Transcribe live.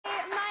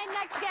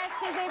next guest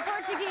is a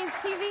Portuguese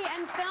TV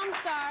and film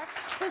star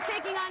who's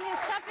taking on his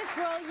toughest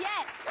role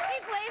yet. He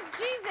plays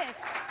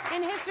Jesus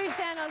in History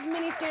Channel's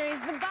miniseries,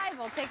 The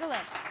Bible. Take a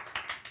look.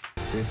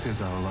 This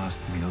is our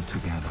last meal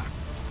together.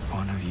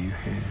 One of you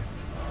here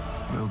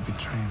will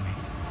betray me.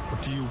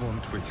 What do you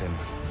want with him?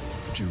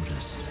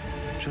 Judas,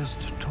 just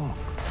to talk.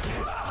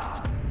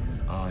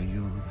 Are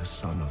you the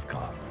Son of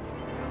God?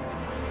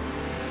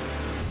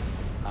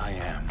 I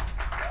am.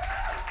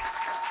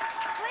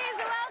 Please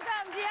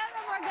welcome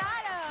Diogo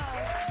Morgado.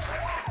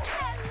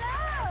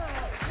 Hello.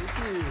 Thank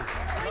you.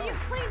 Well,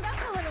 you've cleaned up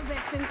a little bit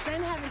since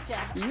then, haven't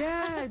you?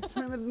 Yeah, I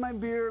trimmed my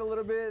beard a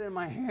little bit and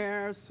my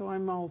hair, so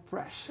I'm all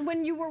fresh.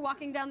 When you were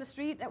walking down the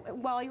street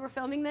while you were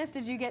filming this,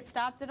 did you get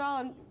stopped at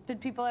all? And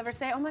did people ever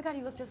say, "Oh my God,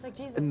 you look just like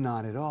Jesus"?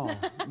 Not at all.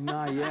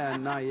 Not yet.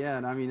 Not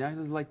yet. I mean, I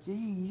was like, yeah,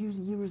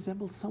 you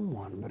resemble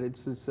someone, but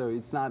it's just, so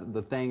it's not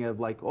the thing of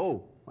like,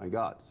 oh my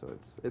God. So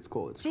it's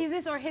cool. It's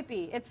Jesus or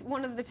hippie? It's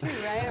one of the two,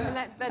 right? I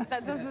mean,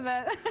 those are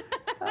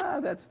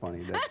the. That's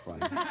funny. That's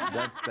funny.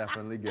 That's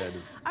definitely good.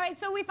 All right,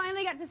 so we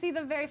finally got to see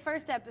the very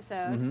first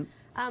episode.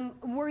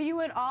 Mm-hmm. Were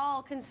you at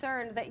all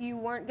concerned that you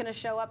weren't going to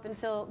show up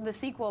until the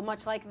sequel,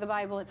 much like the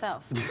Bible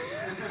itself?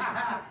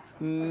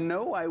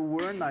 No, I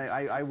weren't.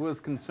 I was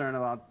concerned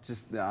about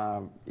just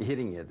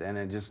hitting it, and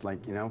it just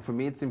like, you know, for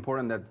me it's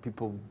important that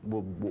people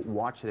will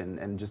watch it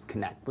and just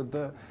connect with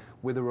the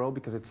role,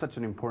 because it's such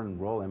an important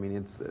role. I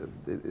mean,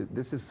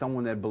 this is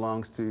someone that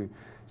belongs to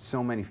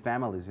so many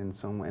families and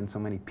so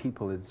many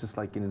people. It's just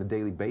like in a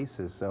daily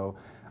basis. So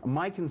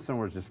my concern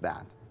was just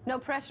that. No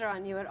pressure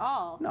on you at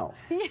all. No.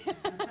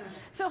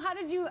 So how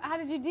did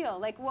you deal?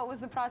 Like, what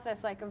was the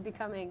process like of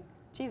becoming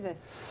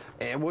Jesus?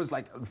 It was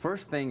like, the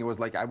first thing, it was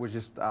like I was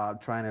just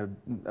trying to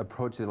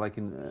approach it like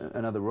in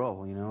another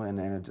role, you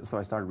know, so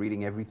I started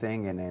reading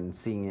everything and then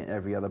seeing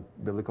every other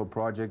biblical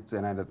project,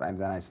 and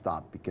then I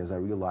stopped, because I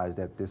realized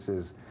that this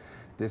is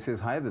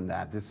higher than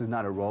that. This is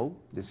not a role.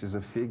 This is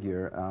a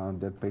figure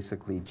that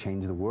basically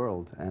changed the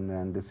world, and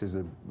then this is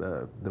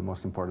the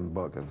most important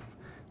book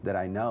that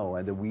I know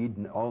and that we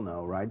all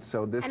know, right?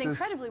 So this is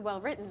incredibly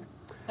well written.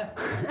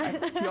 I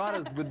think the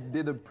authors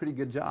did a pretty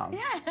good job.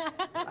 Yeah.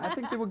 I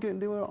think they were good.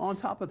 They were on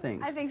top of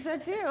things. I think so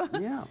too.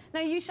 Yeah.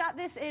 Now you shot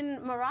this in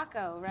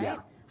Morocco, right? Yeah.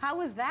 How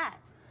was that?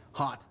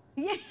 Hot.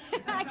 Yeah,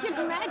 I can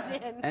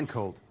imagine. And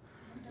cold.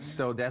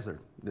 So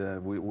desert.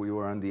 We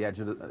were on the edge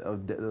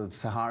of the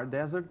Sahara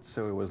Desert,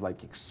 so it was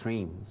like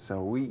extreme.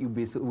 So we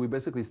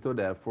basically stood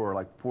there for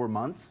like 4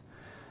 months.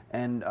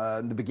 And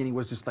the beginning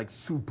was just like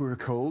super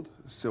cold,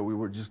 so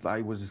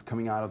I was just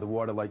coming out of the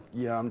water like,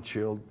 yeah, I'm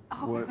chilled.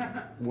 Oh.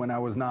 When I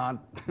was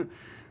not,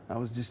 I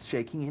was just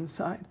shaking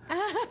inside.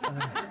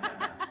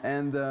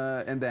 And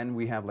then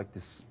we have like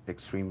this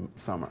extreme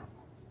summer.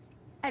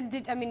 And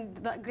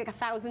like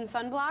 1,000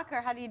 sunblock,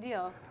 or how do you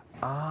deal?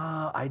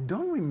 I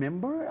don't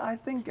remember. I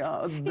think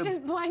you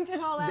just blanked it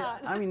all out.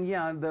 I mean,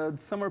 yeah, the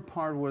summer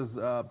part was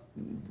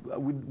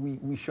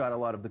we shot a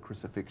lot of the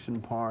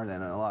crucifixion part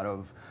and a lot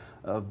of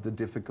the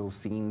difficult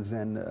scenes,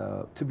 and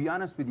to be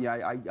honest with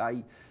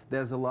you,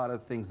 there's a lot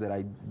of things that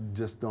I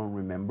just don't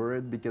remember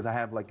it, because I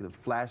have like a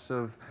flash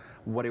of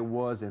what it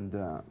was, and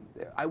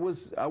I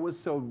was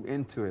so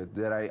into it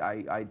that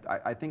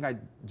I think I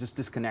just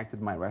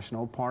disconnected my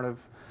rational part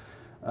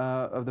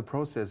of the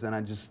process, and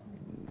I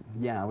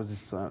was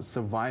just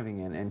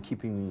surviving and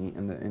keeping me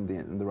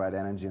in the right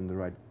energy and the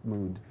right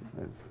mood.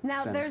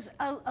 Now, there's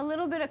a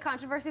little bit of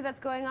controversy that's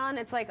going on.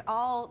 It's like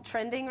all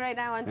trending right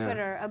now on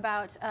Twitter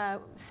about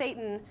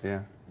Satan.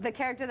 Yeah. The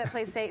character that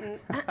plays Satan,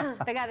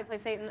 the guy that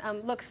plays Satan,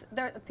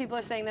 people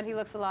are saying that he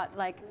looks a lot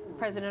like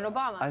President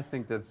Obama. I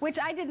think that's... Which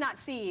I did not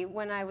see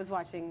when I was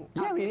watching.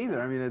 Yeah, me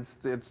neither. I mean, it's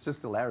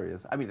just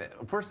hilarious. I mean,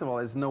 first of all,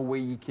 there's no way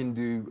you can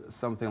do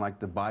something like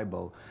the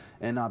Bible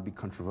and not be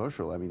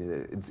controversial. I mean,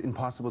 it's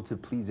impossible to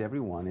please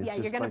everyone. It's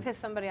you're going to piss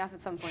somebody off at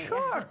some point.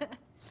 Sure.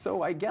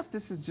 So I guess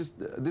this is just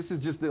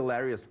the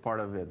hilarious part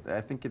of it. I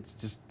think it's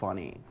just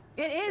funny.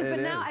 It is, but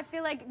now I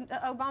feel like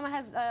Obama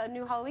has a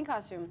new Halloween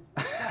costume.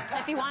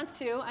 If he wants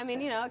to. I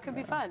mean, you know, it could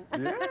be fun.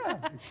 Yeah.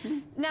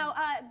 Now,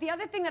 the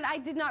other thing that I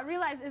did not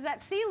realize is that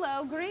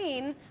CeeLo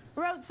Green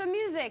wrote some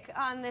music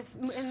in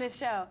this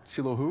show.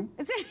 CeeLo who?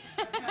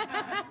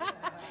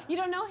 You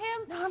don't know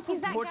him? No, I'm from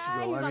He's that Portugal.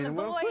 guy who's on The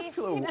Voice.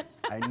 You know?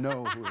 I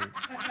know who he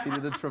is. He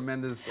did a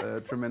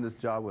tremendous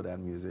job with that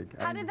music.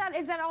 How did that?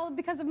 Is that all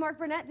because of Mark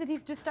Burnett? Did he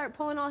just start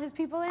pulling all his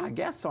people in? I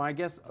guess so. I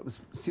guess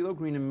CeeLo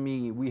Green and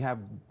me, we have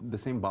the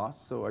same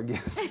boss, so I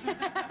guess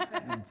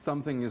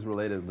something is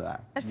related to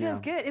that. It feels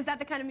good. Is that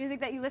the kind of music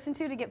that you listen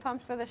to get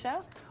pumped for the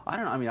show? I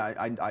don't know. I mean,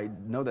 I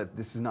know that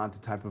this is not the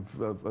type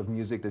of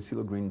music that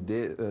CeeLo Green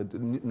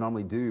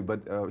normally do,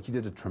 but he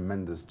did a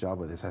tremendous job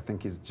with this. I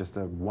think it's just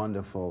a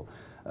wonderful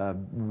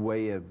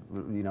way of,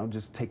 you know,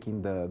 just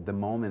taking the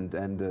moment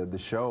and the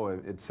show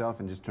itself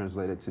and just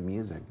translate it to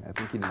music. I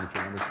think he did a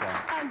tremendous job.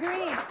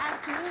 Agreed,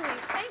 absolutely.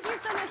 Thank you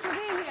so much for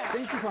being here.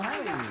 Thank you for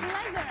having me.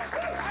 Pleasure.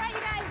 All right,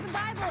 you guys, The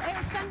Bible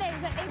airs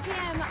Sundays at 8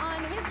 p.m.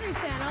 on History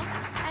Channel,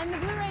 and the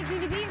Blu-ray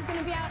DVD is going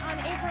to be out on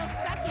April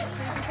 2nd,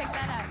 so you can pick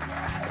that up.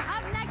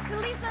 Up next,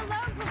 Lisa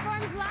Loeb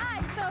performs live